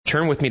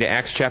Turn with me to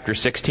Acts chapter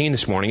 16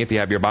 this morning if you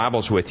have your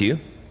Bibles with you.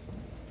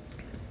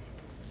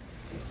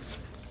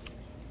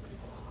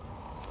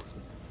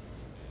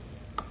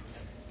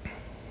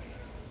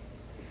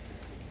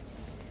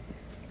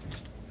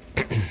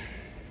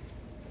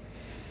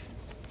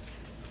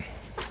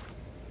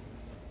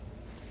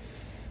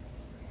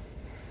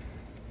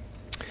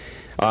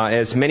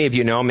 As many of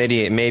you know,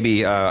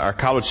 maybe our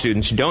college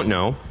students don't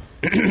know,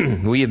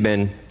 we have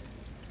been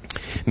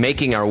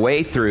making our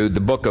way through the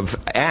book of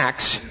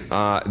Acts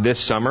this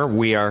summer.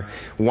 We are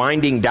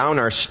winding down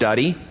our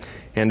study,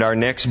 and our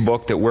next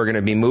book that we're going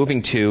to be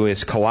moving to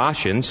is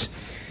Colossians.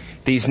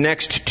 These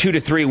next 2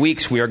 to 3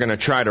 weeks, we are going to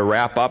try to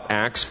wrap up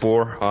Acts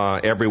for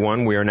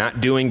everyone. We are not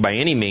doing by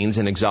any means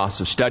an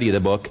exhaustive study of the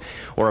book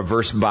or a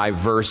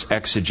verse-by-verse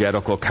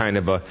exegetical kind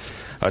of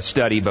a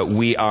study, but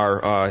we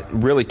are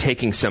really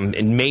taking some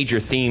major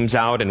themes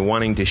out and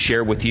wanting to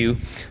share with you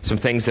some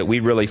things that we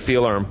really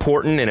feel are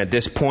important. And at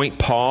this point,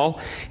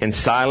 Paul and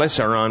Silas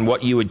are on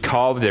what you would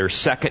call their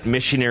second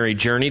missionary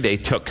journey. They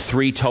took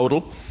 3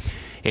 total.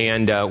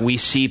 And we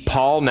see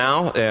Paul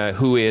now,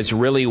 who is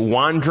really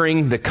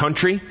wandering the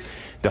country,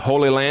 the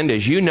Holy Land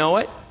as you know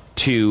it,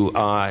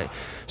 to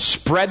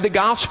spread the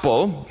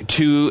gospel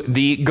to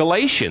the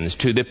Galatians,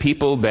 to the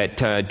people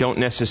that don't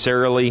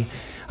necessarily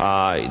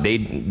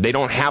they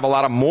don't have a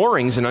lot of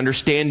moorings in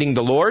understanding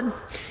the Lord.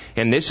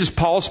 And this is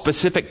Paul's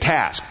specific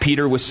task.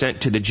 Peter was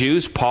sent to the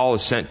Jews. Paul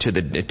is sent to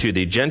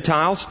the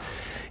Gentiles.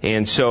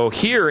 And so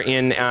here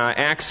in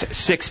Acts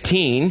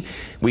 16,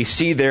 we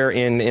see there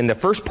in the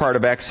first part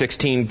of Acts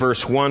 16,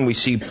 verse 1, we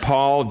see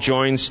Paul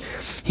Silas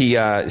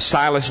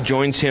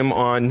joins him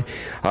on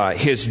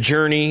his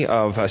journey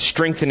of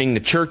strengthening the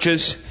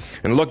churches.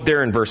 And look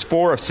there in verse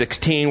 4 of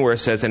 16 where it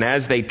says, and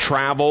as they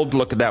traveled,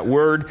 look at that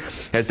word,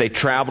 as they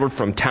traveled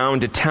from town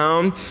to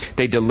town,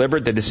 they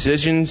delivered the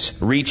decisions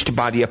reached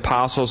by the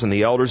apostles and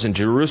the elders in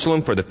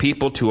Jerusalem for the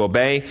people to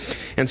obey.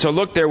 And so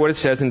look there what it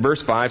says in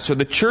verse 5. So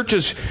the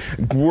churches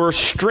were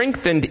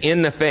strengthened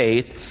in the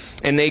faith,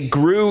 and they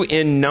grew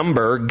in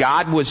number.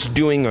 God was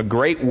doing a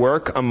great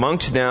work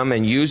amongst them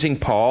and using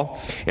Paul.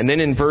 And then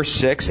in verse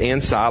 6,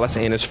 and Silas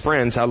and his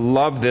friends. I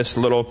love this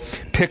little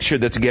picture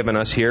that's given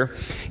us here.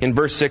 In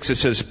verse 6 it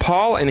says,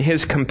 Paul and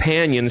his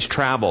companions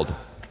traveled.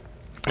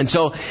 And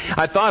so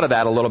I thought of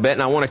that a little bit,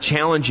 and I want to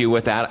challenge you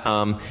with that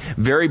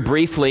very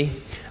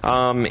briefly.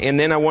 And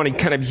then I want to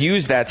kind of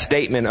use that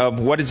statement of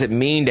what does it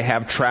mean to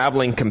have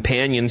traveling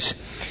companions.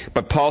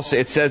 But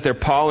it says there,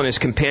 Paul and his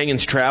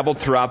companions traveled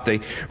throughout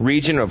the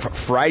region of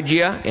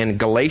Phrygia and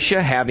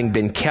Galatia, having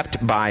been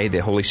kept by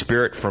the Holy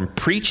Spirit from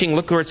preaching.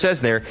 Look where it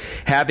says there,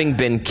 having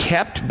been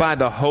kept by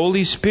the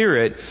Holy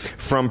Spirit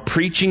from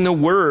preaching the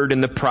word in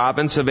the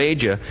province of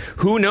Asia.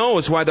 Who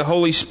knows why the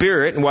Holy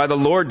Spirit and why the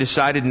Lord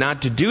decided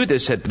not to do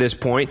this at this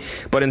point,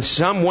 but in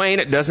some way,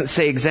 and it doesn't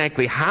say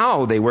exactly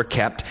how they were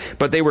kept,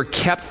 but they were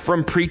kept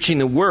from preaching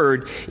the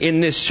word in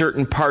this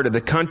certain part of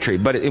the country.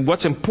 But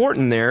what's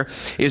important there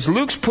is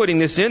Luke's putting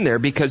this in there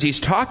because he's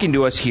talking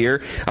to us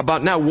here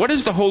about now what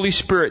is the Holy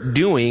Spirit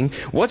doing?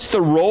 What's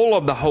the role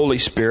of the Holy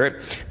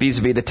Spirit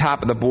vis-a-vis the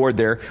top of the board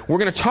there? We're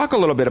going to talk a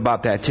little bit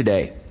about that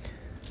today.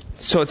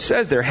 So it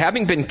says there,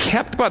 having been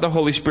kept by the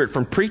Holy Spirit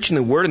from preaching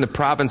the word in the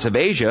province of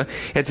Asia,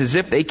 it's as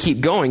if they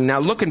keep going. Now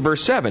look in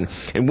verse 7.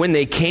 And when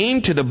they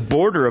came to the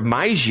border of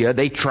Mysia,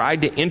 they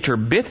tried to enter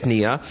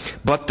Bithynia,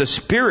 but the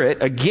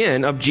Spirit,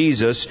 again, of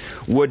Jesus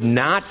would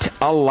not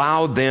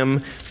allow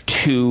them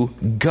to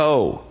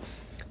go.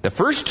 The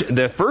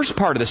first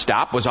part of the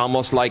stop was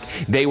almost like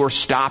they were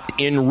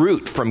stopped en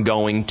route from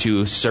going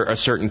to a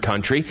certain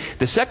country.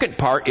 The second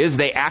part is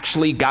they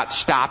actually got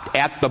stopped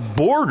at the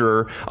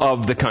border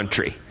of the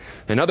country.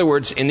 In other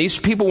words, and these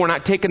people were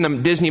not taking the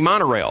Disney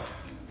monorail.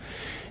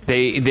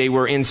 They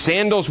were in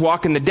sandals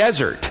walking the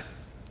desert.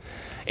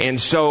 And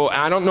so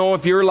I don't know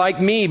if you're like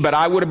me, but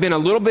I would have been a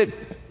little bit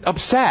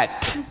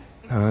upset.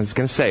 I was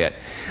going to say it.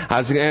 I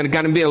was going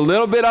to be a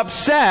little bit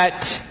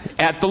upset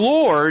at the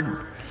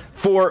Lord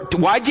for,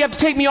 why'd you have to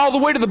take me all the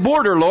way to the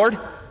border, Lord?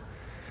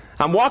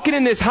 I'm walking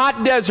in this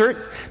hot desert.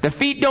 The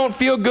feet don't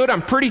feel good.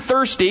 I'm pretty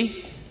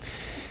thirsty.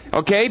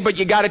 Okay, but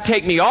you got to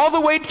take me all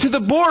the way to the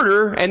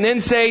border and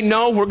then say,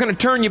 no, we're going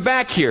to turn you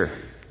back here.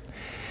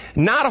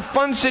 Not a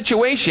fun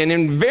situation,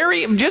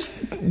 and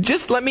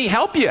just let me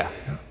help you.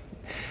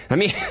 Let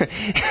me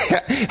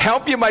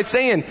help you by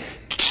saying,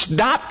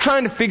 stop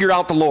trying to figure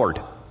out the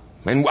Lord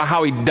and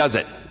how He does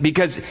it,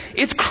 because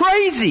it's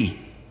crazy.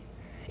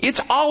 It's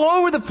all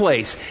over the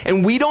place,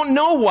 and we don't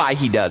know why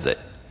He does it.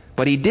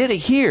 But He did it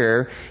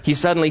here. He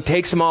suddenly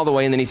takes them all the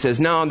way, and then He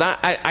says, no,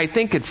 I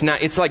think it's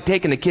not. It's like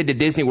taking the kid to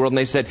Disney World, and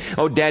they said,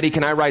 oh, Daddy,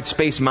 can I ride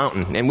Space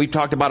Mountain? And we've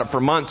talked about it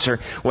for months or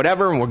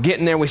whatever, and we're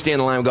getting there, and we stand in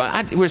the line, and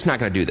we go, we're just not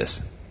going to do this.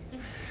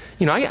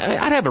 You know,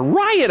 I'd have a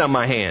riot on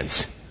my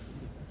hands.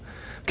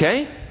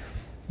 Okay?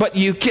 But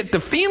you get the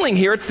feeling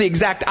here, it's the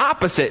exact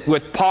opposite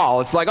with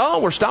Paul. It's like, oh,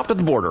 we're stopped at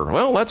the border.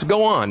 Well, let's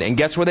go on. And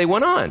guess where they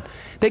went on?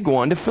 They go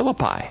on to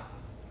Philippi.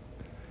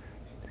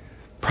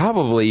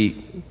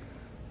 Probably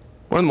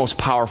one of the most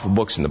powerful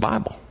books in the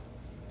Bible.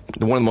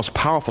 one of the most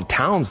powerful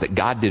towns that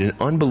God did an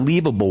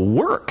unbelievable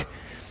work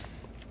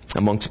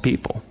amongst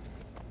people.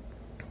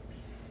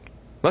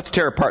 Let's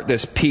tear apart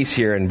this piece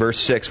here in verse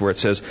 6 where it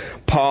says,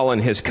 Paul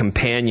and his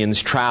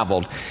companions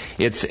traveled.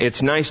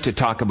 It's nice to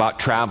talk about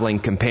traveling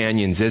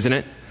companions, isn't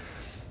it?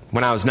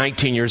 When I was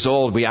 19 years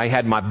old, I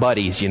had my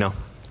buddies,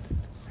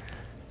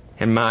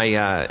 And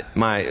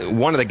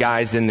one of the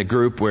guys in the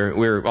group, we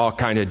were all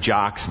kind of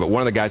jocks, but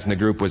one of the guys in the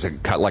group was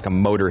like a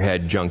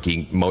motorhead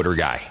junkie motor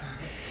guy.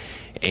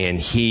 And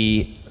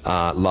he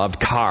loved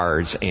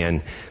cars,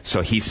 and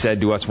so he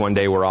said to us one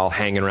day, we're all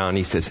hanging around,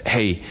 he says,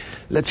 hey,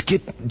 let's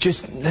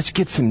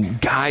get some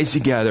guys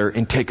together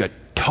and take a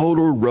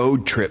total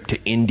road trip to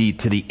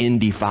the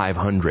Indy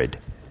 500.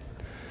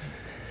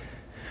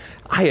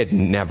 I had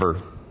never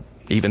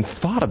even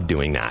thought of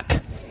doing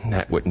that.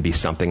 That wouldn't be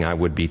something I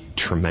would be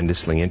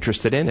tremendously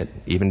interested in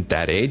even at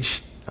that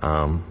age.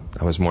 I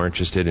was more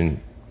interested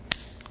in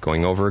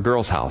going over a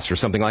girl's house or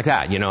something like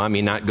that,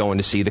 not going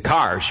to see the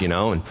cars,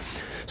 and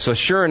so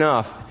sure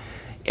enough,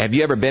 have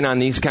you ever been on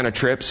these kind of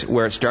trips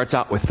where it starts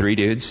out with 3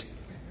 dudes?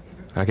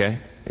 Okay?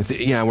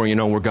 Where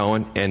we're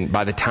going, and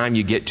by the time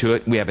you get to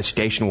it, we have a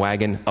station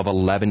wagon of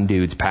 11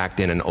 dudes packed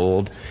in an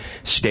old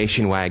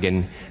station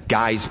wagon,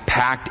 guys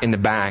packed in the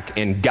back,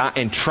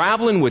 and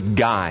traveling with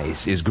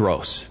guys is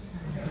gross.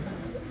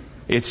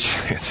 It's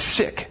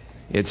sick.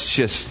 It's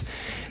just,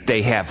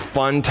 they have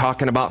fun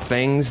talking about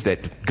things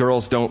that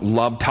girls don't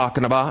love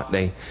talking about.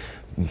 They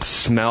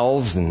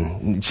smells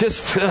and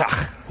just,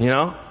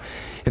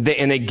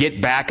 And they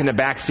get back in the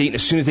back seat, and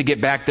as soon as they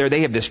get back there,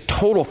 they have this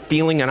total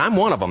feeling, and I'm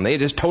one of them. They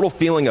have this total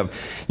feeling of,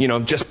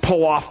 just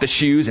pull off the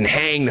shoes and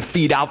hang the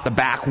feet out the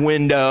back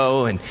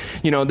window, and,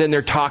 then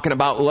they're talking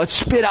about, well, let's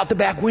spit out the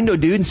back window,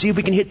 dude, and see if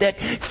we can hit that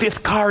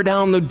 5th car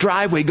down the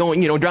driveway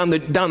going, down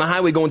the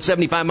highway going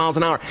 75 miles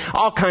an hour.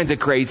 All kinds of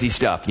crazy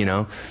stuff,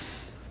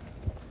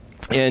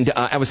 And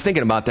I was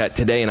thinking about that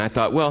today, and I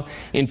thought, well,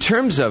 in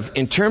terms of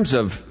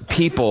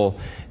people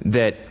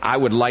that I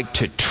would like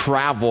to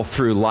travel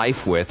through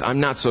life with, I'm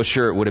not so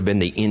sure it would have been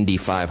the Indy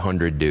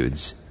 500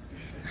 dudes.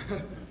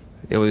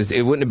 It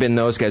wouldn't have been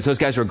those guys. Those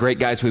guys were great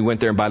guys. We went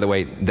there, and by the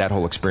way, that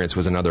whole experience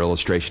was another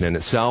illustration in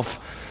itself.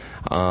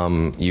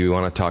 You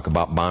want to talk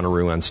about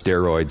Bonnaroo on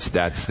steroids?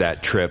 That's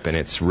that trip, and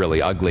it's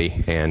really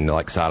ugly and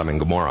like Sodom and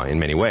Gomorrah in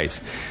many ways.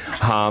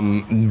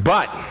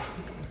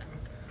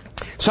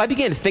 So I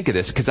began to think of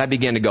this because I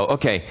began to go,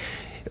 okay,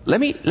 let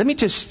me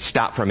just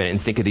stop for a minute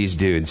and think of these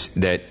dudes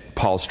that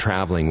Paul's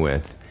traveling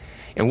with.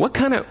 And what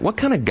kind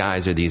of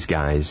guys are these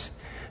guys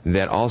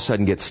that all of a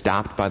sudden get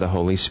stopped by the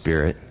Holy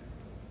Spirit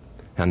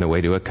on the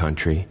way to a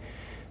country?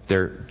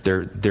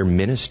 They're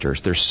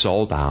ministers. They're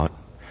sold out.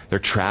 They're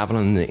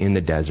traveling in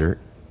the desert.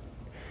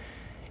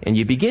 And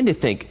you begin to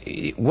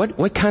think,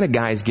 what kind of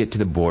guys get to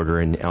the border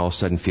and all of a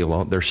sudden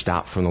feel they're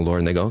stopped from the Lord,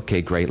 and they go,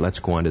 okay, great, let's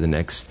go on to the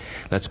next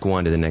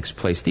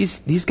place.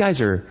 These guys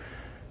they're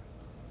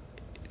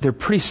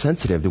pretty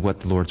sensitive to what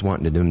the Lord's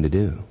wanting them to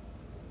do.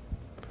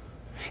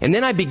 And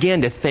then I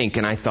began to think,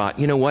 and I thought,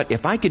 you know what,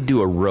 if I could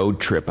do a road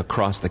trip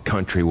across the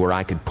country where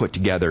I could put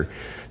together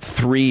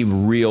 3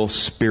 real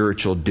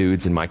spiritual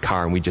dudes in my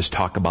car and we just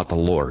talk about the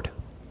Lord,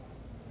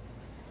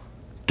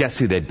 guess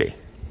who they'd be?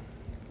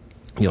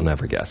 You'll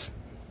never guess.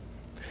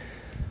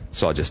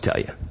 So I'll just tell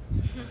you.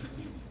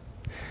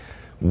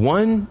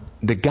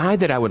 The guy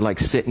that I would like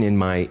sitting in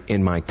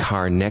my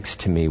car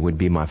next to me would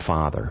be my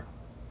father,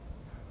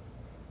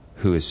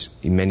 who, as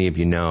many of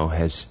you know,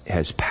 has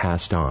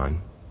passed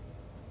on.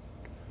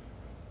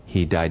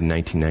 He died in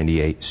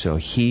 1998, so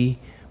he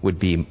would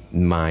be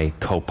my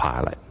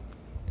co-pilot.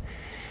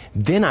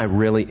 Then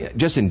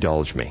just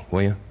indulge me,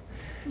 will you?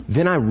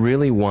 Then I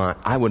would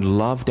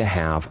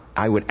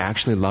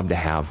actually love to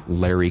have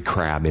Larry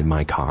Crabb in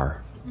my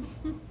car.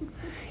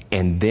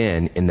 And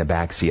then in the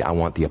back seat, I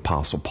want the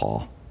Apostle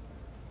Paul.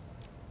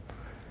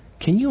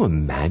 Can you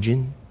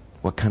imagine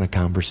what kind of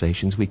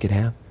conversations we could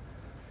have?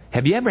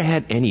 Have you ever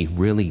had any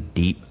really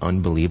deep,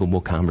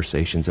 unbelievable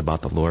conversations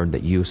about the Lord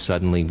that you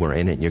suddenly were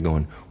in it and you're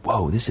going,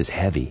 whoa, this is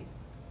heavy?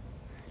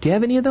 Do you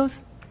have any of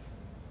those?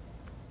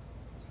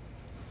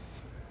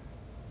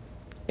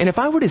 And if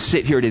I were to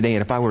sit here today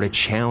and if I were to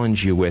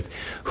challenge you with,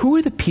 who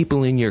are the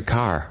people in your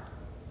car?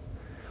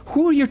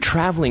 Who are your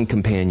traveling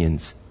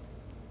companions?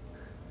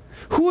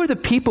 Who are the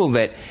people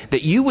that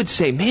you would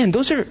say, man,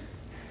 those are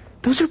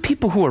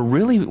people who are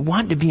really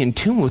wanting to be in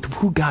tune with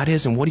who God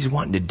is and what He's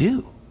wanting to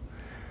do?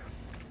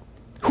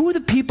 Who are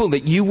the people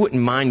that you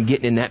wouldn't mind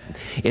getting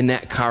in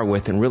that car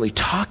with and really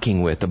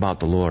talking with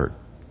about the Lord?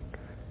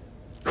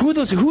 Who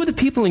are the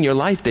people in your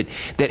life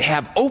that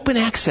have open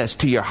access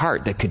to your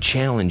heart that could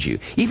challenge you,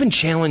 even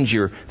challenge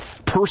your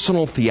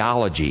personal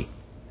theology?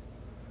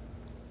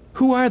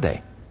 Who are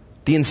they?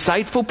 The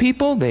insightful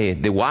people,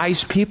 the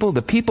wise people,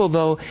 the people,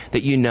 though,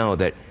 that you know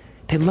that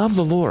they love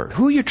the Lord.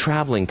 Who are your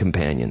traveling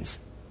companions?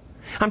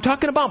 I'm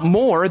talking about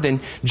more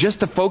than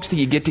just the folks that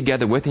you get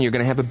together with and you're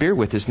going to have a beer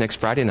with this next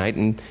Friday night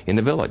in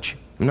the village.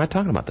 I'm not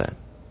talking about that.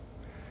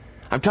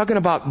 I'm talking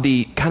about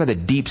the kind of the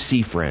deep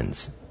sea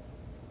friends.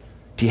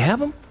 Do you have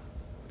them?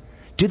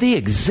 Do they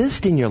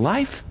exist in your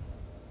life?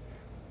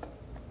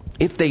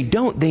 If they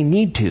don't, they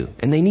need to.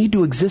 And they need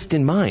to exist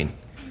in mine.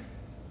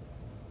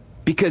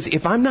 Because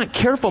if I'm not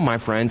careful, my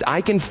friends,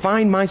 I can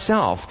find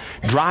myself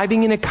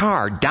driving in a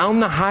car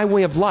down the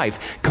highway of life,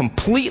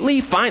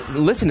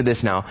 listen to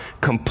this now,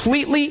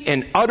 completely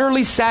and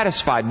utterly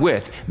satisfied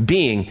with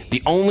being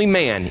the only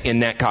man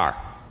in that car.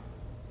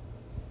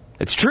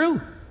 It's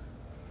true.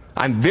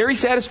 I'm very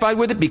satisfied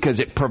with it because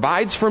it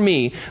provides for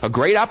me a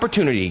great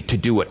opportunity to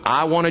do what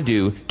I want to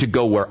do, to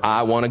go where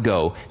I want to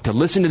go, to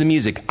listen to the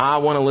music I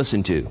want to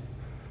listen to.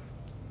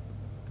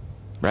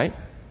 Right?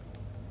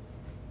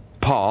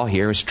 Paul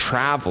here is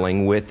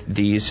traveling with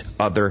these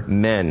other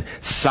men.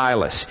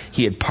 Silas,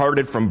 he had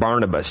parted from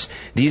Barnabas.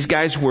 These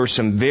guys were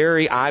some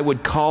very, I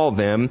would call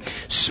them,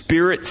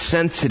 spirit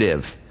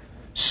sensitive,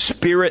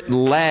 spirit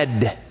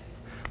led.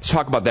 Let's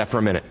talk about that for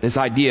a minute. This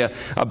idea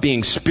of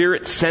being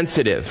spirit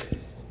sensitive.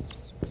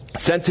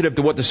 Sensitive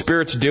to what the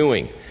Spirit's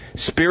doing.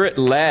 Spirit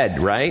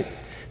led, right?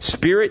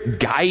 Spirit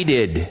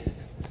guided.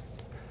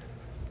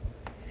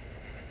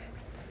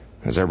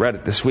 As I read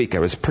it this week, I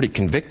was pretty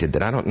convicted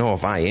that I don't know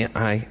if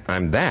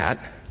I'm that.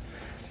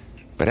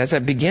 But as I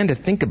began to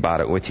think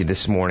about it with you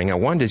this morning, I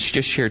wanted to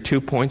just share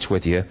 2 points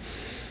with you.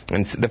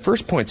 And the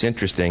first point's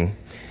interesting.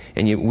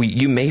 And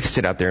you may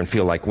sit out there and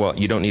feel like, well,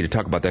 you don't need to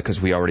talk about that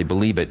because we already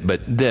believe it.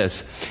 But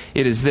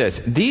it is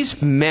this.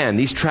 These men,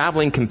 these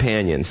traveling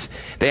companions,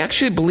 they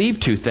actually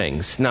believe 2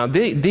 things. Now,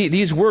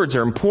 these words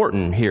are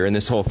important here in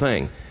this whole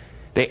thing.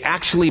 They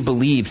actually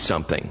believed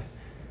something.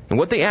 And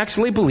what they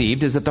actually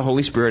believed is that the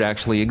Holy Spirit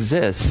actually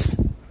exists.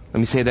 Let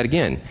me say that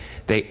again.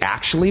 They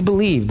actually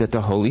believed that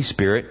the Holy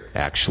Spirit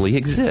actually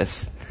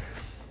exists.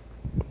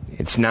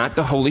 It's not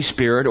the Holy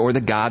Spirit or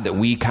the God that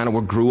we kind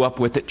of grew up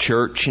with at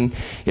church, and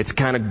it's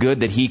kind of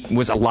good that He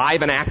was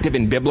alive and active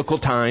in biblical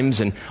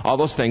times and all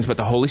those things, but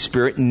the Holy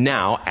Spirit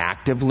now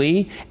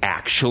actively,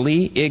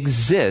 actually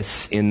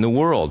exists in the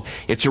world.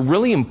 It's a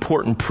really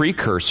important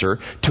precursor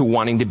to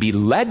wanting to be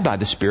led by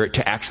the Spirit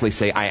to actually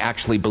say, I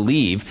actually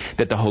believe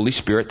that the Holy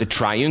Spirit, the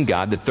triune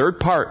God, the third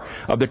part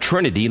of the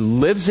Trinity,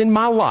 lives in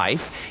my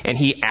life, and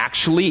He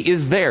actually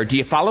is there. Do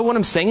you follow what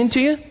I'm saying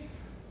to you?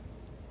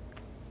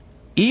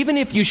 Even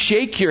if you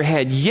shake your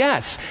head,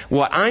 yes,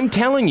 what I'm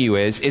telling you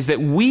is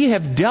that we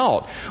have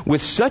dealt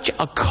with such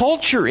a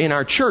culture in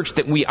our church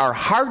that we are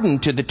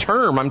hardened to the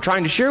term I'm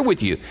trying to share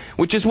with you,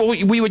 which is what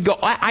we would go,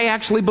 I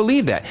actually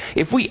believe that.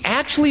 If we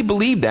actually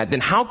believe that, then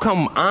how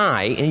come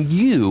I and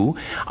you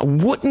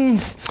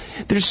wouldn't,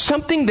 there's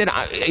something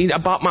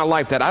about my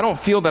life that I don't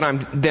feel that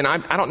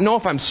I don't know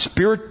if I'm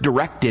spirit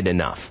directed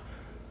enough.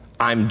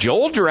 I'm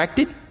Joel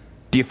directed.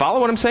 Do you follow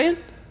what I'm saying?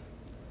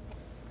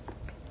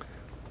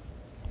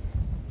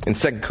 In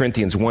 2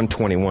 Corinthians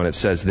 1:21 it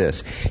says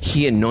this,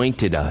 He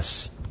anointed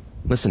us.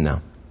 Listen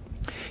now.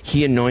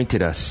 He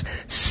anointed us,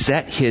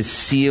 set His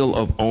seal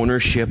of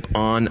ownership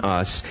on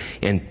us,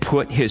 and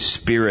put His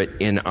Spirit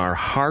in our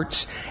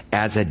hearts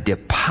as a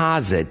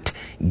deposit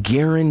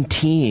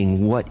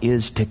guaranteeing what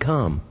is to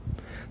come.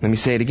 Let me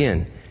say it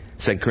again.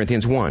 2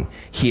 Corinthians 1.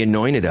 He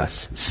anointed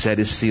us, set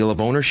His seal of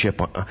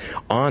ownership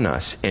on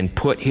us, and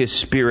put His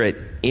Spirit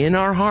in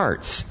our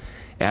hearts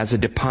as a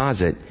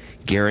deposit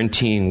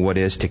guaranteeing what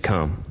is to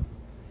come.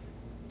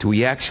 Do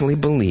we actually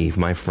believe,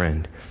 my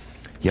friend,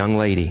 young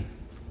lady,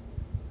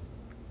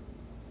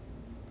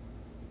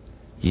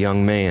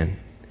 young man,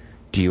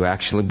 do you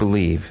actually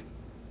believe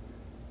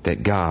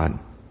that God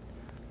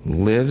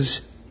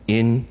lives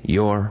in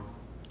your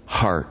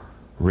heart,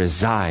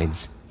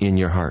 resides in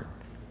your heart?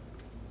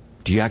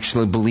 Do you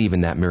actually believe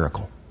in that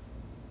miracle?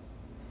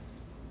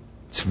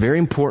 It's very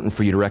important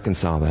for you to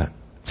reconcile that.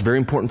 It's very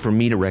important for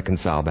me to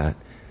reconcile that.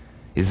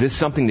 Is this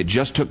something that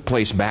just took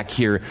place back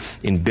here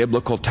in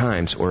biblical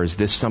times, or is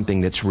this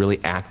something that's really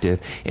active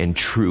and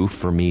true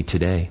for me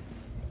today?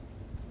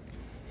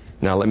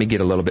 Now let me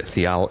get a little bit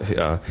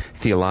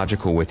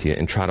theological with you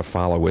and try to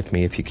follow with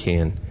me if you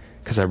can,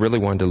 because I really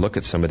wanted to look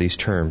at some of these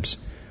terms,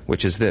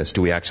 which is this.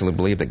 Do we actually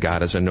believe that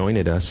God has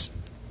anointed us,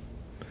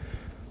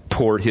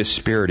 poured His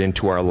Spirit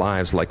into our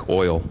lives like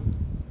oil?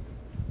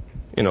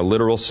 In a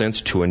literal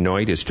sense, to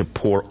anoint is to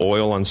pour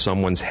oil on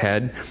someone's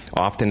head,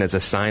 often as a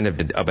sign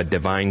of a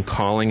divine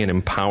calling and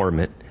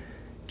empowerment.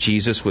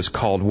 Jesus was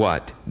called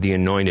what? The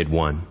Anointed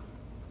One.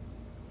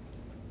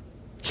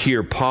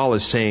 Here, Paul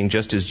is saying,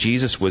 just as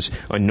Jesus was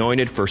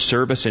anointed for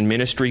service and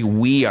ministry,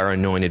 we are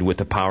anointed with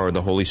the power of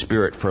the Holy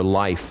Spirit for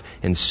life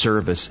and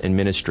service and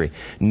ministry.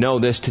 Know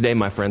this today,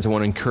 my friends. I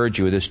want to encourage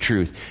you with this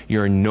truth.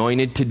 You're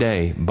anointed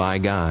today by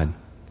God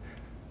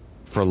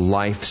for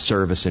life,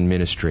 service, and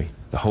ministry.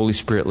 The Holy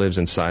Spirit lives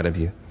inside of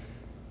you.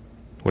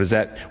 What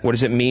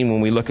does it mean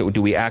when we look at,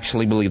 do we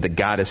actually believe that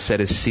God has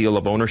set His seal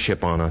of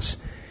ownership on us?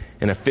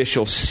 An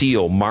official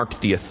seal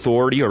marked the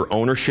authority or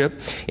ownership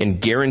and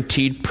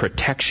guaranteed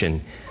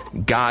protection.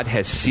 God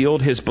has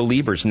sealed His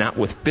believers not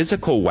with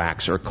physical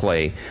wax or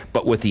clay,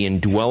 but with the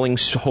indwelling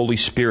Holy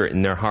Spirit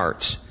in their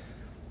hearts.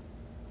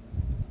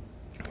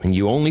 And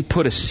you only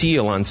put a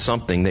seal on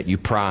something that you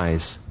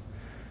prize,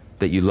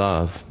 that you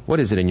love. What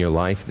is it in your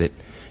life that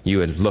you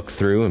would look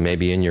through and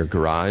maybe in your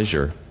garage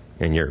or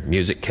in your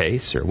music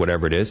case or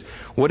whatever it is,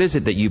 what is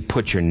it that you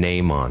put your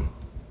name on?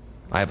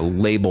 I have a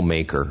label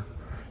maker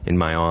in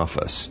my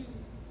office.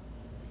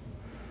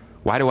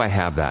 Why do I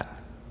have that?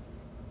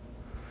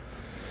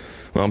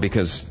 Well,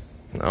 because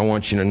I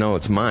want you to know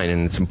it's mine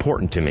and it's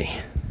important to me.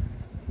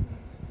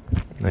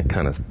 That's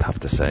kind of tough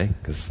to say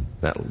because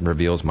that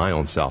reveals my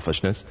own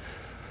selfishness.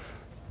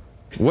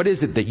 What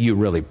is it that you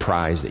really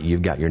prize that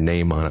you've got your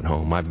name on at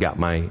home? I've got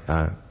my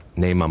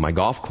name on my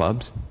golf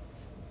clubs.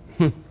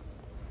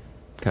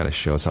 Kind of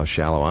shows how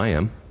shallow I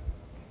am.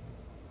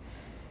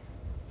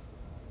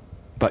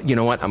 But you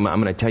know what? I'm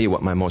going to tell you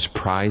what my most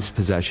prized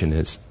possession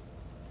is.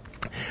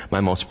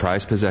 My most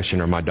prized possession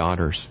are my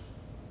daughters.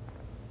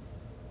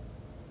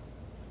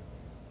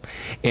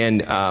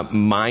 And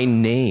my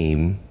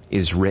name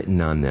is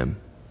written on them.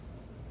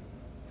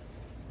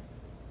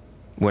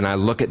 When I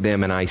look at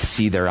them and I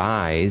see their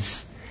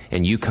eyes,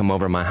 and you come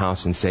over to my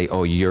house and say,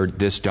 oh,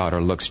 this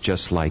daughter looks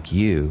just like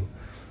you,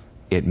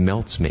 it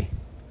melts me.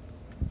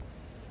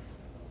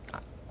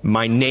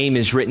 My name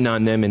is written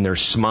on them in their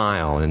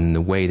smile and in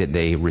the way that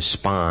they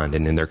respond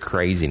and in their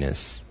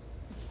craziness.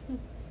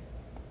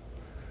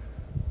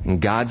 And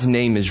God's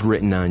name is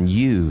written on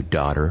you,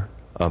 daughter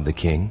of the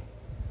King.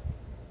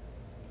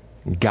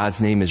 God's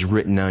name is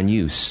written on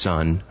you,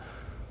 son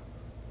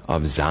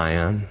of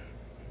Zion.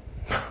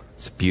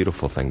 It's a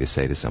beautiful thing to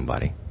say to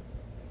somebody.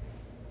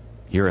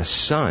 You're a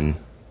son,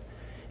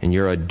 and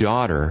you're a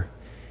daughter,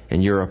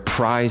 and you're a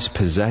prized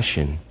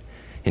possession,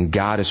 and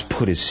God has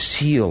put His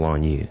seal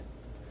on you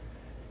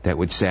that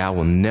would say, I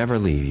will never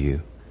leave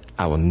you.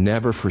 I will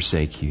never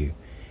forsake you.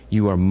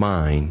 You are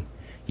mine.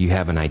 You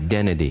have an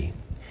identity.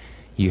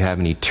 You have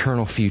an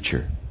eternal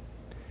future.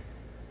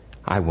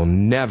 I will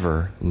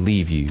never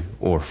leave you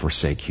or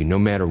forsake you. No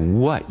matter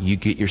what you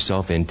get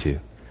yourself into,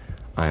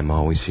 I am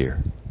always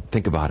here.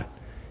 Think about it.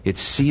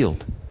 It's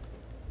sealed.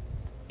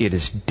 It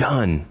is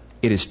done.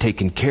 It is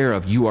taken care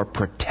of. You are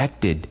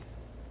protected.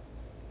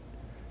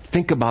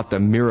 Think about the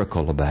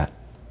miracle of that.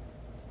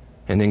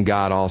 And then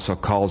God also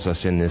calls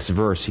us in this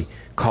verse, He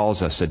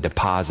calls us a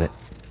deposit.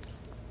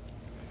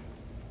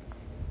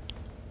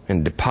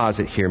 And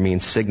deposit here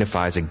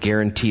signifies a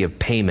guarantee of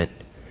payment.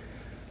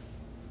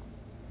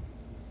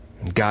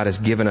 God has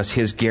given us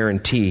His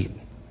guarantee.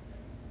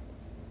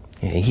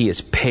 And He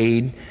has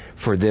paid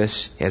for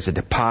this as a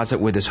deposit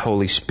with His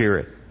Holy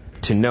Spirit.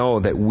 To know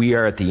that we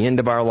are at the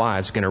end of our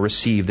lives going to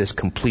receive this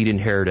complete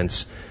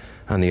inheritance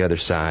on the other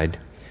side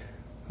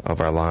of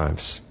our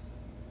lives.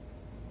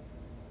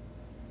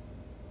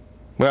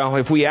 Well,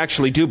 if we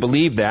actually do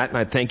believe that, and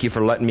I thank you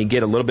for letting me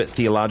get a little bit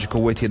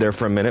theological with you there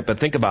for a minute, but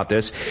think about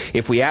this.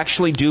 If we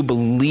actually do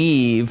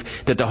believe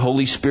that the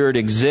Holy Spirit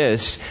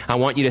exists, I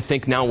want you to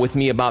think now with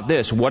me about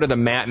this. What are the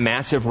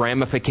massive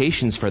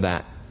ramifications for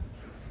that?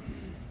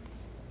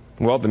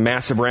 Well, the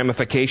massive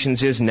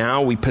ramifications is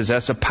now we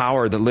possess a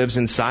power that lives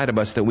inside of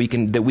us that we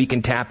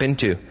can tap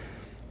into.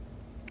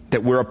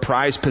 That we're a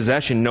prized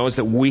possession knows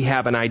that we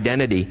have an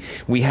identity.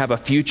 We have a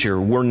future.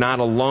 We're not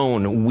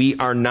alone. We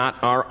are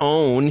not our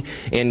own.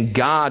 And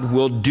God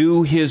will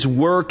do His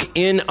work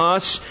in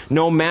us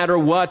no matter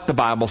what, the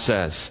Bible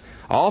says.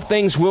 All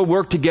things will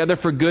work together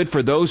for good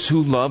for those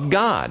who love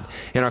God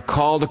and are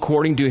called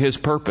according to His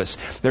purpose.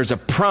 There's a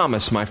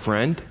promise, my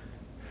friend.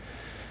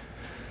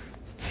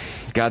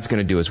 God's going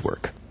to do His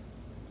work.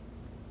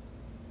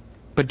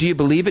 But do you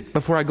believe it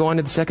before I go on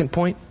to the second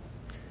point?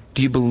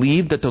 Do you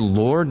believe that the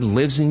Lord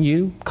lives in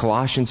you?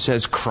 Colossians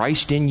says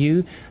Christ in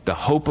you, the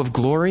hope of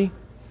glory.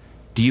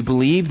 Do you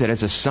believe that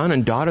as a son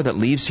and daughter that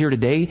leaves here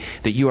today,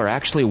 that you are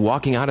actually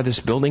walking out of this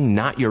building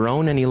not your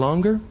own any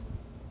longer?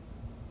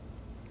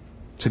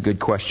 It's a good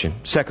question.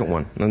 Second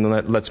one,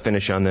 and let's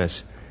finish on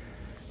this.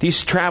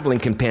 These traveling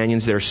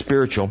companions that are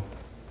spiritual,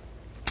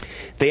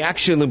 they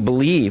actually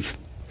believe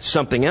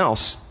something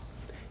else.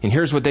 And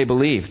here's what they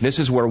believe. This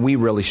is where we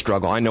really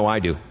struggle. I know I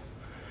do.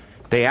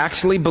 They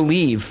actually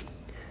believe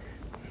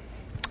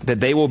that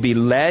they will be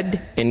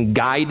led and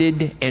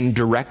guided and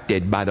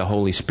directed by the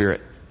Holy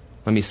Spirit.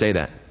 Let me say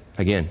that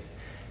again.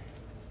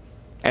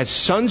 As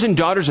sons and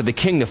daughters of the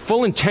King, the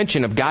full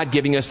intention of God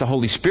giving us the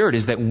Holy Spirit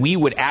is that we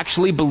would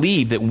actually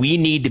believe that we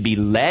need to be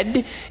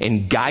led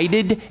and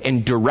guided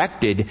and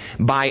directed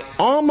by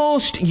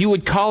almost, you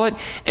would call it,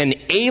 an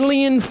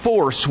alien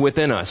force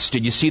within us.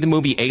 Did you see the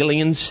movie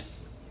Aliens?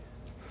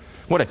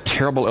 What a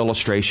terrible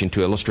illustration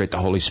to illustrate the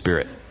Holy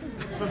Spirit.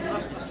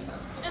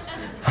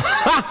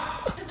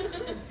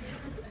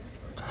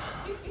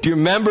 Do you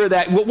remember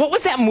that? What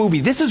was that movie?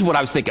 This is what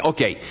I was thinking.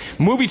 Okay,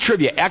 movie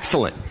trivia,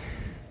 excellent.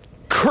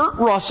 Kurt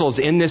Russell's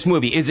in this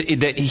movie. Is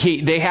that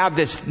they have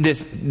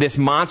this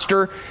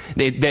monster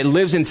that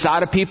lives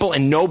inside of people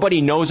and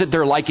nobody knows it.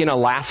 They're like in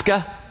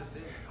Alaska.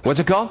 What's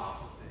it called?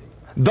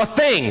 The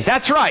Thing.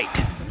 That's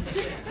right.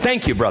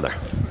 Thank you, brother.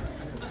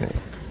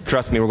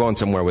 Trust me, we're going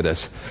somewhere with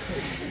this.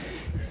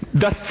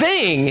 The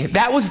Thing,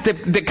 that was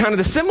the kind of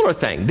the similar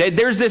thing.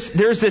 There's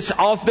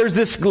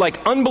this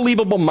like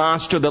unbelievable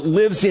monster that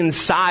lives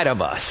inside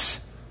of us.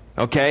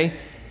 Okay?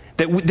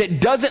 that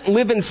doesn't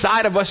live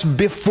inside of us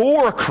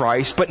before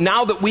Christ, but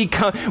now that we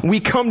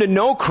come to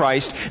know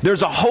Christ,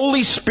 there's a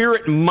Holy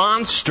Spirit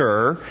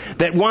monster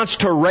that wants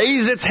to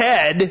raise its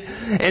head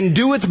and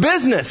do its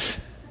business.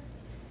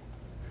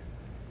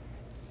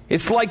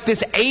 It's like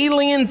this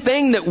alien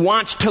thing that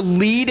wants to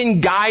lead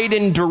and guide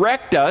and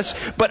direct us,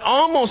 but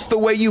almost the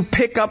way you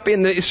pick up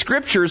in the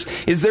Scriptures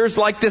is there's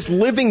like this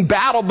living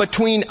battle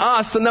between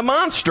us and the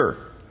monster.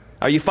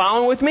 Are you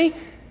following with me?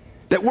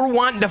 That we're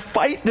wanting to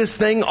fight this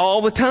thing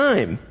all the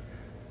time.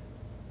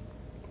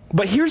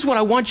 But here's what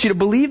I want you to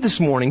believe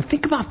this morning.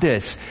 Think about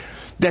this.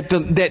 That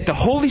the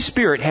Holy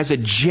Spirit has a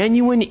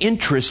genuine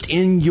interest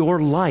in your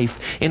life,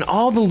 in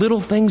all the little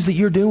things that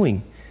you're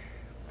doing.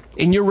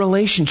 In your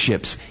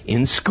relationships,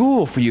 in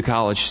school for you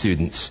college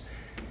students,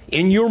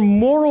 in your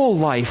moral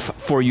life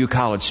for you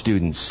college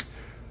students.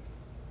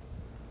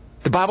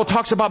 The Bible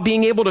talks about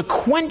being able to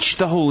quench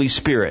the Holy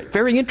Spirit.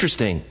 Very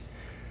interesting.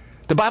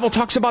 The Bible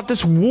talks about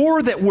this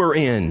war that we're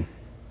in.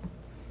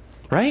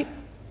 Right?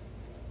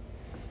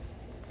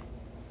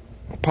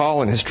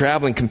 Paul and his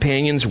traveling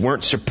companions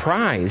weren't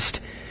surprised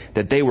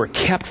that they were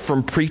kept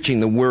from preaching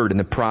the word in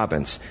the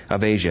province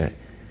of Asia.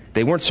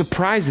 They weren't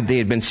surprised that they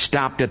had been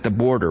stopped at the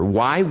border.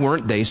 Why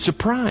weren't they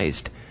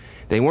surprised?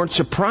 They weren't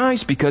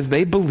surprised because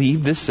they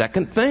believed this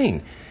second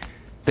thing.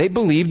 They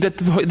believed that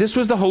this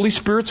was the Holy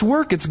Spirit's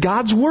work. It's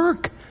God's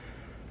work.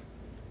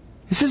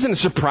 This isn't a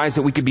surprise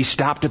that we could be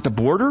stopped at the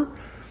border.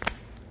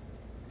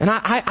 And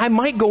I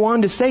might go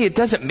on to say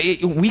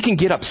we can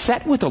get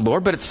upset with the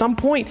Lord, but at some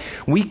point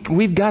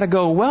we've got to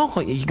go, well,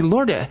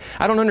 Lord,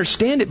 I don't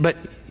understand it, but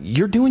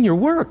you're doing your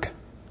work.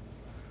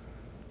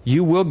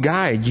 You will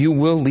guide, you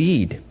will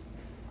lead.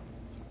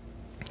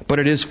 But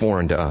it is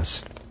foreign to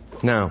us.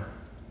 Now,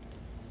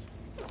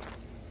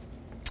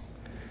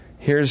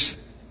 here's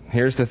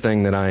the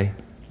thing that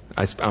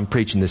I'm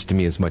preaching this to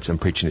me as much as I'm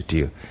preaching it to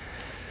you.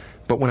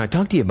 But when I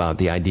talk to you about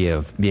the idea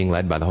of being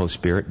led by the Holy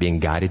Spirit, being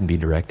guided and being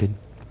directed,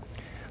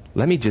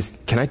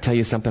 can I tell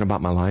you something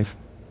about my life?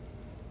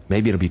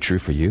 Maybe it'll be true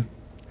for you.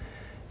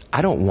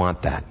 I don't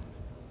want that.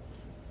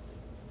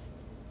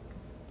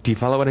 Do you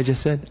follow what I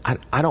just said?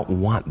 I don't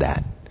want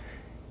that.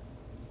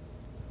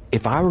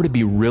 If I were to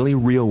be really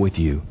real with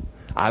you,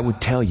 I would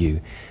tell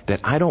you that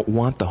I don't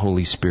want the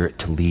Holy Spirit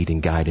to lead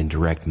and guide and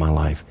direct my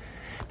life,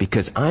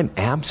 because I'm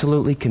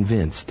absolutely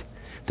convinced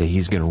that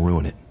He's going to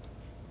ruin it.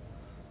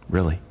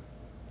 Really.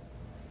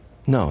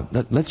 No,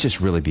 let's just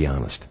really be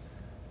honest.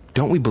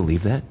 Don't we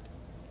believe that?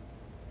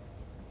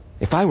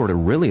 If I were to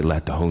really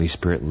let the Holy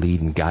Spirit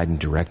lead and guide and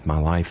direct my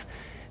life,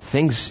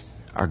 things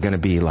are going to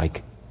be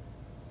like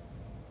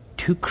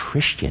too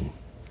Christian.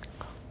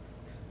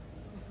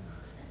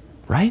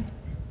 Right?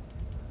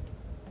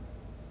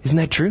 Isn't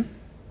that true?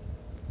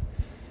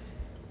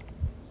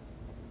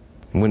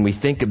 When we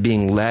think of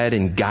being led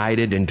and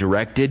guided and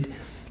directed,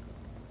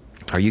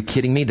 are you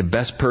kidding me? The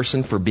best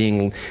person for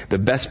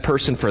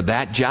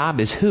that job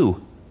is who?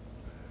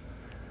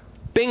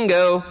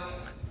 Bingo!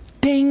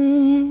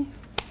 Ding!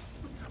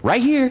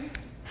 Right here.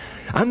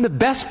 I'm the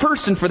best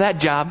person for that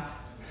job.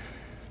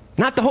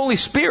 Not the Holy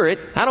Spirit.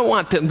 I don't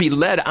want to be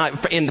led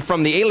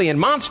from the alien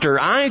monster.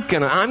 I'm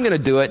gonna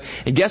do it.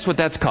 And guess what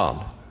that's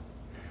called?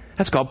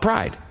 That's called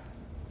pride.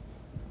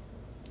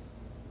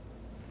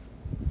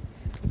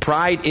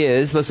 Pride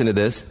is, listen to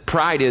this,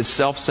 pride is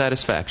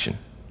self-satisfaction.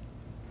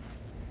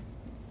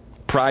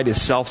 Pride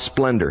is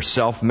self-splendor,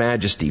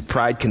 self-majesty.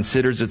 Pride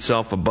considers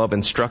itself above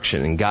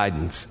instruction and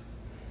guidance.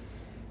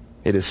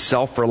 It is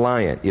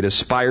self-reliant. It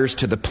aspires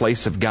to the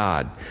place of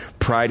God.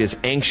 Pride is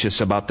anxious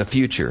about the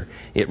future.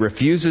 It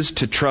refuses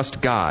to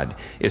trust God,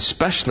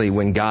 especially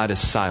when God is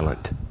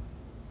silent.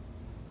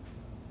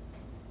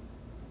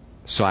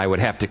 So I would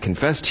have to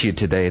confess to you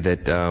today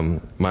that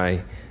I'm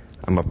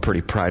a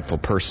pretty prideful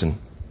person.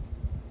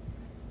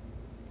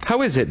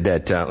 How is it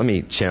that, let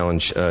me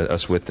challenge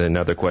us with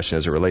another question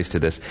as it relates to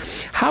this.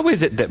 How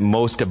is it that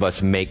most of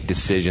us make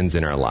decisions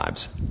in our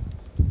lives?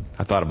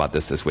 I thought about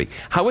this week.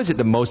 How is it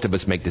that most of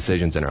us make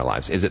decisions in our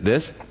lives? Is it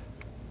this?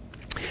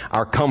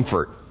 Our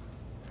comfort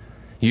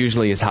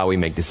usually is how we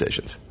make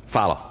decisions.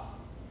 Follow.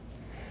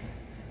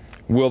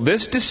 Will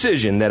this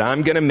decision that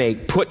I'm going to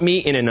make put me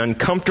in an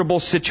uncomfortable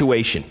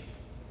situation?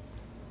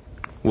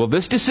 Will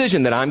this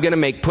decision that I'm going to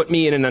make put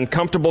me in an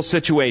uncomfortable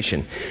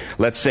situation?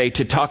 Let's say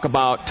to talk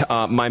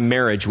about my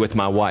marriage with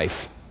my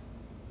wife.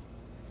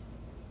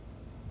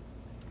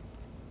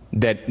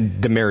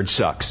 That the marriage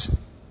sucks.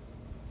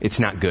 It's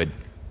not good.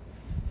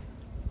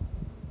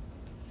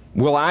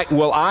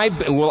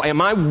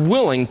 Am I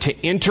willing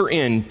to enter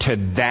into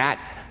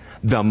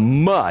the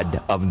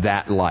mud of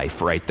that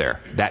life right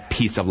there? That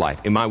piece of life.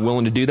 Am I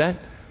willing to do that?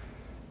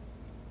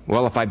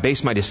 Well, if I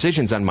base my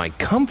decisions on my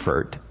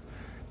comfort,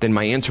 then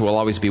my answer will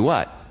always be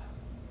what?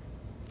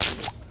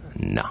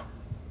 No.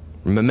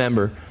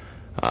 Remember,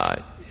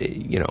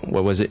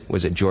 what was it?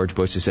 Was it George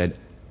Bush who said,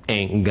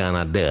 ain't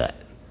gonna do it?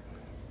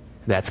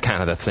 That's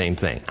kind of the same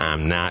thing.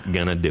 I'm not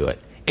gonna do it.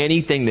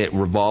 Anything that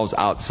revolves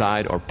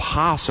outside or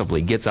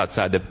possibly gets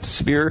outside the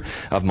sphere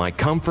of my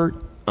comfort,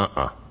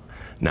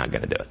 not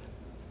gonna do it.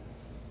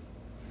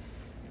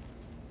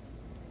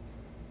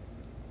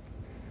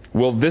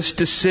 Will this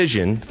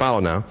decision, follow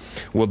now,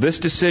 will this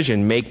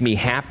decision make me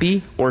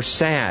happy or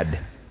sad?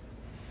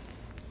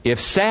 If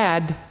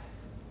sad,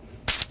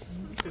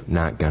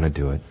 not gonna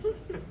do it.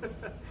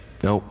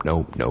 Nope.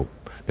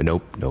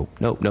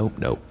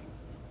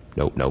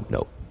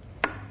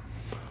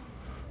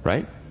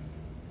 Right?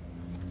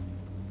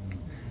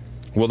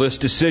 Will this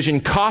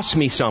decision cost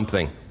me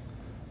something?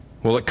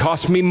 Will it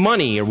cost me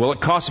money, or will it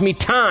cost me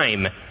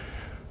time?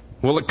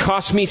 Will it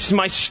cost me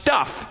my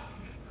stuff?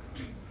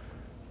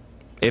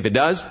 If it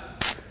does,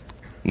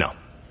 no.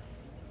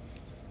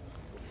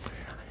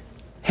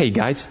 Hey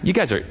guys, you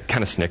guys are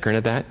kind of snickering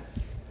at that.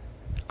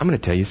 I'm going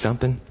to tell you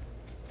something.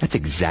 That's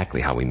exactly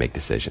how we make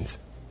decisions.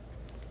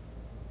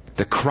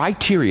 The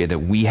criteria that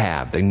we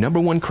have, the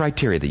number one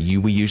criteria that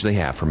we usually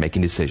have for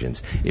making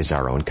decisions is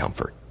our own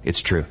comfort.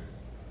 It's true.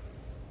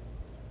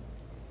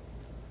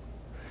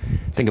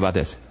 Think about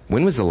this.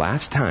 When was the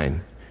last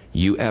time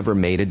you ever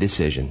made a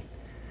decision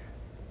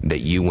that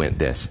you went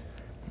this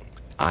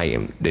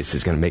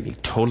is going to make me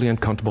totally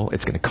uncomfortable.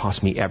 It's going to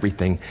cost me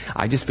everything.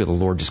 I just feel the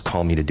Lord just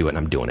called me to do it and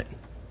I'm doing it.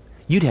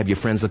 You'd have your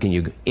friends looking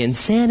at you,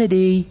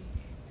 insanity.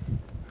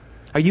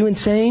 Are you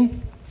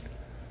insane?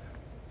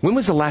 When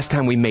was the last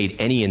time we made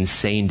any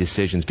insane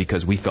decisions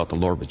because we felt the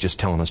Lord was just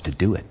telling us to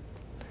do it?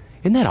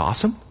 Isn't that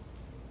awesome?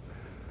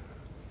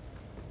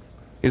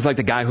 It was like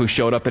the guy who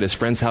showed up at his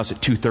friend's house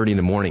at 2:30 in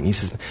the morning. He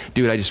says,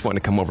 dude, I just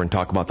wanted to come over and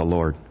talk about the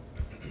Lord.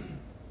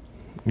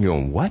 You're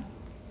going, what?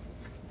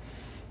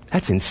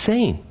 That's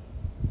insane.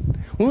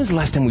 When was the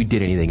last time we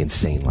did anything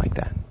insane like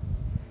that?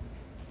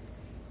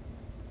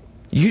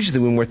 Usually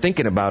when we're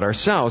thinking about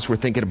ourselves, we're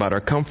thinking about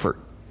our comfort.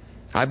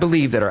 I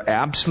believe that our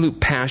absolute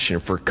passion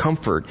for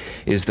comfort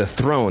is the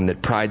throne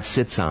that pride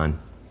sits on.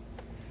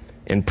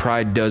 And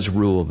pride does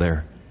rule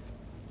there.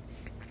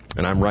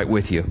 And I'm right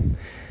with you.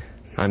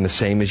 I'm the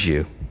same as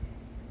you.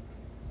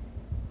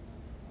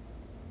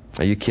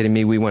 Are you kidding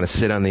me? We want to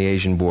sit on the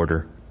Asian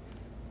border.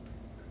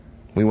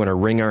 We want to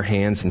wring our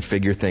hands and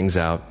figure things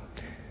out.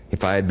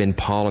 If I had been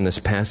Paul in this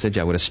passage,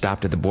 I would have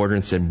stopped at the border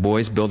and said,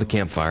 boys, build a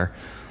campfire.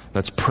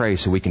 Let's pray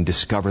so we can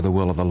discover the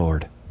will of the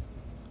Lord.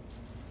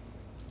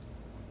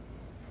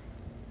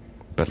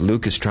 But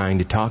Luke is trying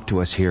to talk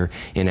to us here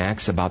in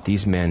Acts about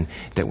these men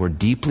that were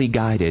deeply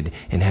guided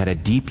and had a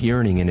deep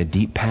yearning and a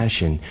deep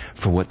passion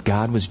for what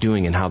God was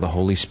doing and how the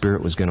Holy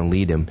Spirit was going to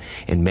lead them.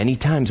 And many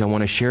times I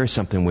want to share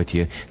something with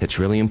you that's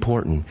really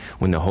important.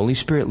 When the Holy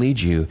Spirit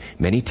leads you,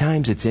 many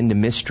times it's into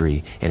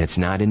mystery and it's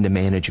not into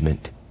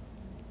management.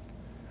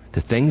 The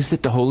things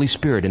that the Holy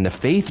Spirit and the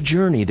faith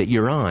journey that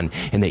you're on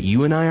and that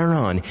you and I are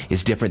on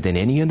is different than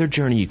any other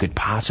journey you could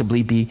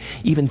possibly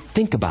even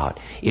think about.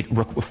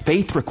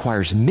 Faith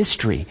requires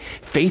mystery.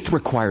 Faith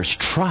requires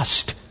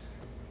trust.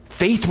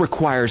 Faith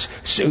requires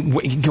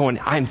going,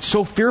 I'm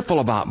so fearful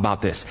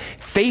about this.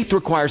 Faith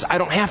requires, I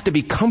don't have to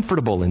be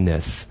comfortable in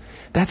this.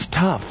 That's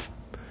tough.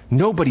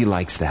 Nobody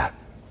likes that.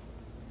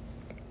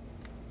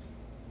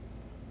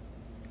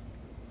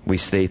 We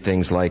say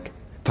things like,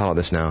 follow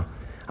this now,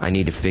 I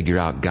need to figure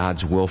out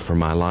God's will for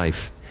my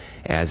life,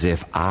 as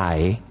if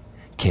I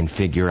can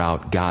figure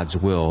out God's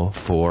will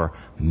for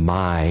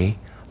my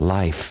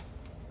life.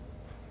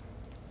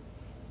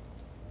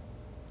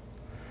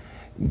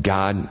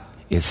 God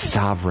is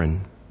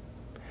sovereign.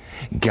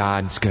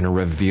 God's going to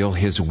reveal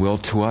His will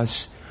to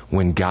us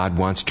when God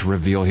wants to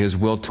reveal His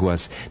will to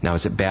us. Now,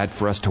 is it bad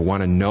for us to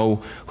want to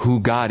know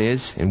who God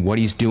is and what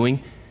He's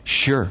doing?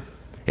 Sure,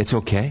 it's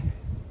okay.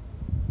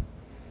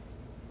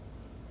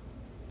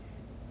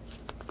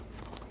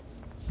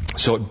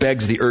 So it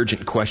begs the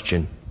urgent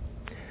question.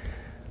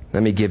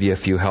 Let me give you a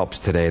few helps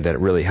today that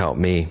really help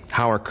me.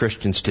 How are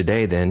Christians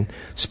today then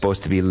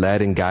supposed to be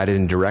led and guided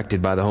and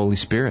directed by the Holy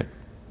Spirit?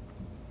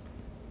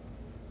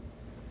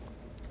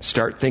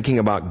 Start thinking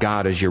about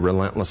God as your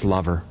relentless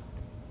lover.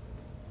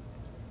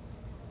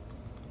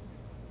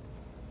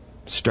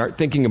 Start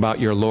thinking about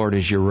your Lord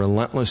as your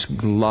relentless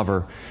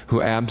lover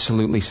who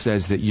absolutely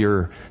says that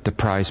you're the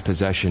prized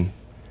possession.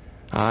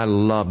 I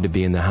love to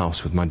be in the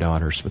house with my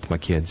daughters, with my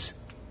kids.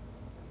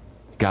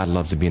 God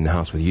loves to be in the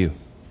house with you.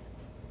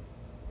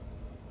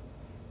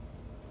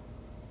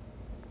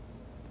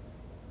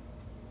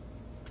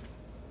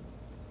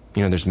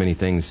 You know, there's many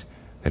things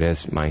that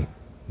as my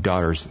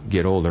daughters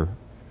get older,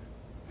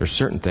 there's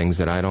certain things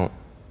that I don't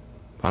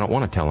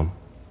want to tell them.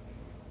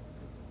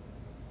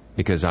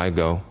 Because I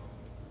go,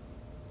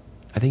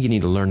 I think you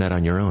need to learn that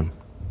on your own.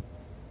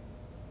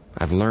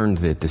 I've learned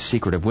that the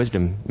secret of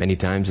wisdom many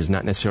times is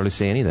not necessarily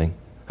say anything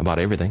about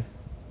everything.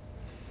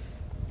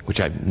 Which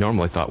I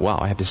normally thought, wow,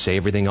 I have to say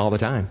everything all the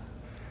time.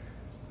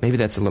 Maybe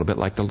that's a little bit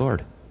like the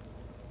Lord.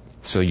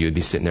 So you'd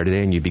be sitting there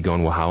today and you'd be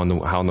going, well, how in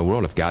the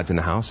world if God's in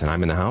the house and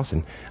I'm in the house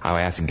and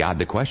I ask God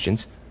the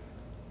questions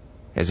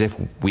as if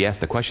we ask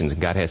the questions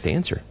and God has to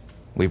answer.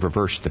 We've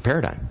reversed the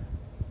paradigm.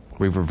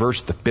 We've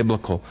reversed the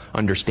biblical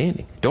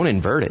understanding. Don't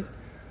invert it.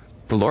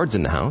 The Lord's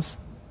in the house.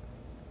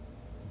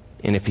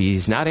 And if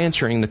He's not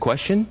answering the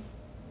question,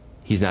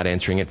 He's not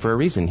answering it for a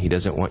reason. He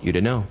doesn't want you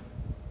to know.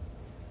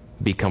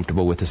 Be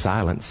comfortable with the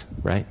silence,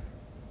 right?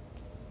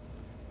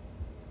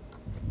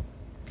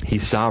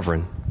 He's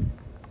sovereign.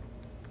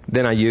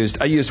 Then I used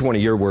one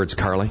of your words,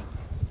 Carly.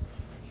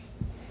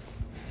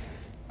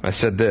 I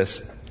said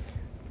this: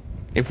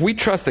 if we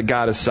trust that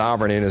God is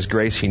sovereign in His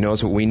grace, He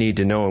knows what we need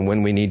to know and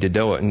when we need to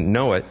do it and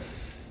know it,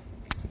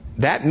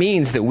 that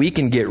means that we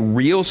can get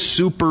real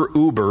super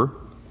uber,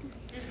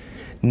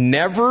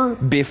 never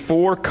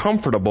before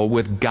comfortable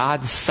with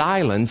God's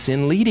silence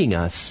in leading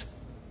us.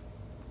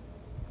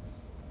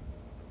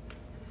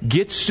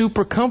 Get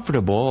super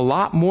comfortable, a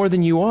lot more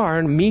than you are,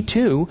 and me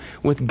too,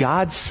 with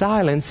God's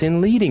silence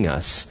in leading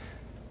us.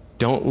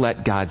 Don't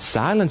let God's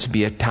silence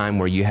be a time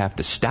where you have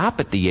to stop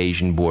at the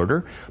Asian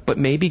border, but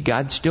maybe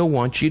God still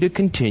wants you to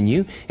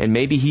continue, and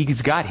maybe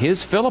He's got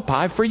His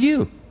Philippi for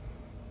you.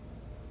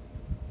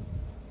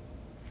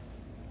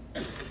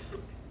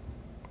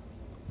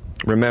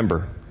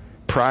 Remember,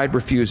 pride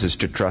refuses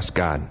to trust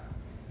God.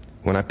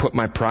 When I put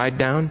my pride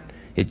down,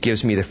 it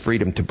gives me the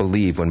freedom to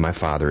believe when my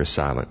Father is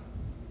silent.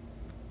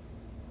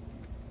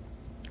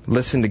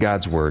 Listen to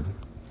God's Word.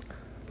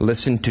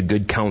 Listen to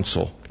good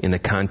counsel in the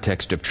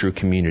context of true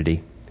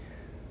community.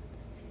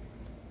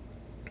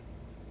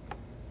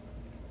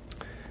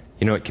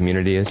 You know what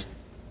community is?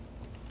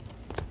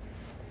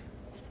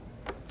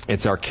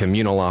 It's our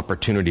communal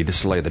opportunity to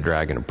slay the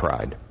dragon of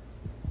pride.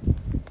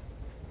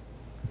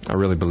 I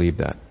really believe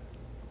that.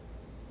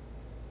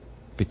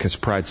 Because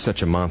pride's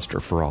such a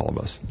monster for all of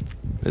us,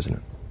 isn't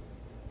it?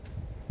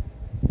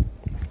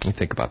 You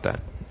think about that.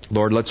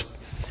 Lord, let's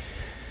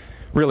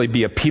really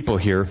be a people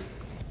here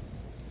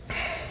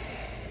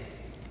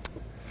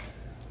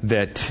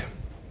that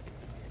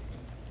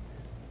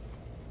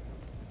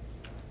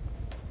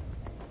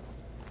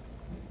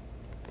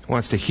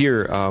wants to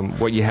hear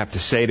what you have to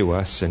say to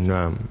us. And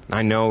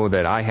I know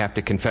that I have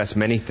to confess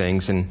many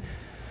things,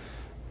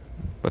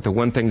 but the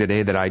one thing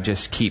today that I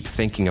just keep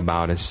thinking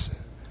about is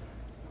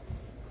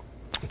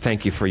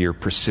thank you for your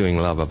pursuing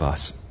love of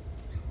us.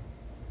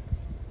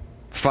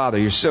 Father,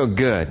 you're so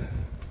good.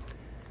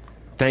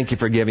 Thank you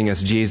for giving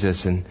us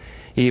Jesus, and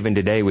even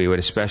today we would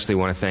especially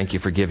want to thank you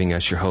for giving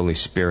us your Holy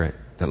Spirit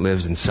that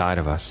lives inside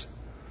of us.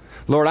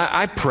 Lord,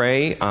 I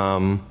pray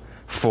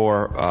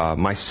for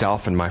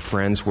myself and my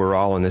friends, we're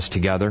all in this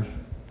together,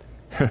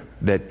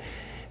 that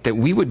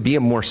we would be a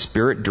more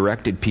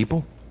Spirit-directed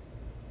people,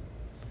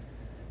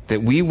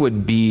 that we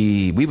would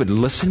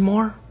listen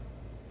more,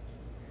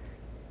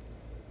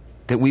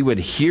 that we would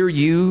hear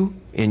you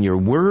in your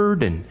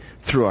Word and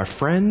through our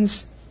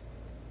friends.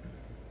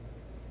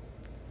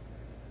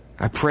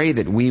 I pray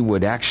that we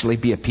would actually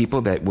be a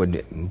people that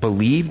would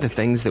believe the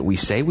things that we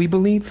say we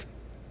believe.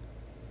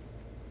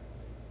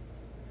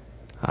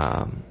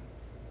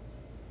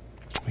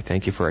 We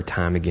thank you for our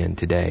time again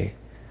today.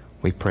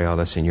 We pray all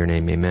this in your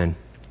name. Amen.